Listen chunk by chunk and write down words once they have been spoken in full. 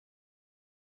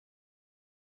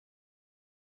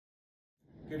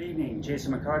Good evening,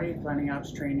 Jason McCarty, Planning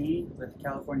Ops Trainee with the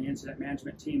California Incident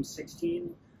Management Team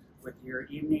 16 with your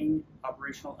evening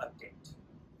operational update.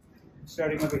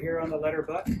 Starting over here on the letter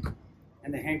buck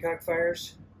and the Hancock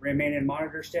fires remain in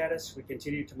monitor status. We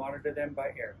continue to monitor them by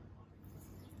air.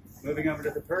 Moving over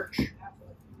to the perch.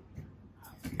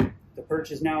 The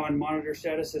perch is now on monitor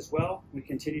status as well. We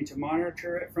continue to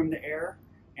monitor it from the air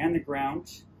and the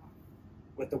ground.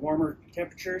 With the warmer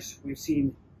temperatures, we've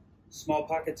seen small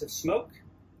pockets of smoke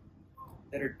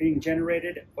that are being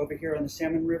generated over here on the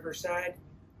Salmon River side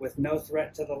with no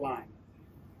threat to the line.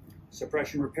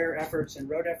 Suppression repair efforts and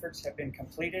road efforts have been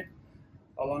completed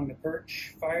along the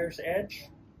perch fire's edge.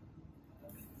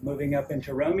 Moving up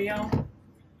into Romeo,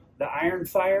 the iron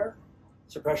fire,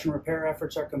 suppression repair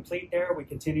efforts are complete there. We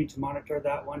continue to monitor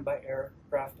that one by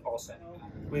aircraft also.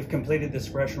 We've completed the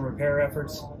suppression repair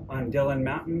efforts on Dillon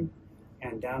Mountain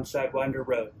and down Sidewinder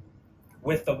Road.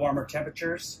 With the warmer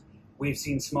temperatures, we've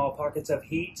seen small pockets of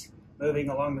heat moving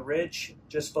along the ridge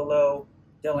just below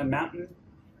Dillon Mountain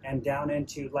and down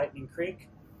into Lightning Creek,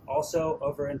 also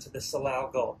over into the Salal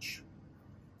Gulch,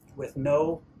 with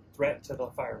no threat to the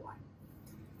fire line.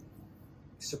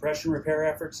 Suppression repair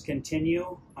efforts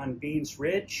continue on Beans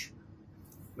Ridge,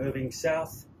 moving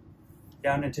south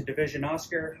down into Division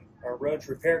Oscar. Our roads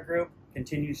repair group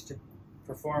continues to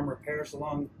perform repairs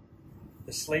along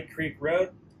the Slate Creek Road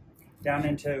down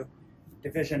into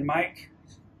Division Mike.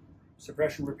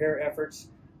 Suppression repair efforts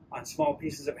on small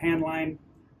pieces of hand line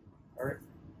are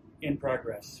in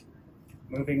progress.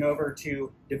 Moving over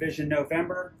to Division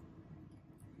November,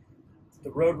 the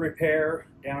road repair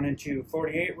down into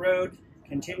 48 Road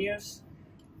continues.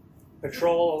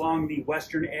 Patrol along the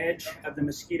western edge of the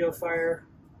Mosquito Fire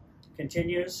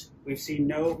continues. We've seen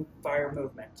no fire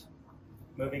movement.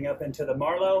 Moving up into the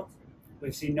Marlow,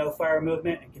 we've seen no fire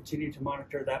movement and continue to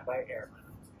monitor that by air.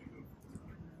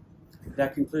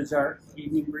 That concludes our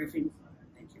evening briefing.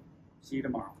 Thank you. See you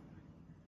tomorrow.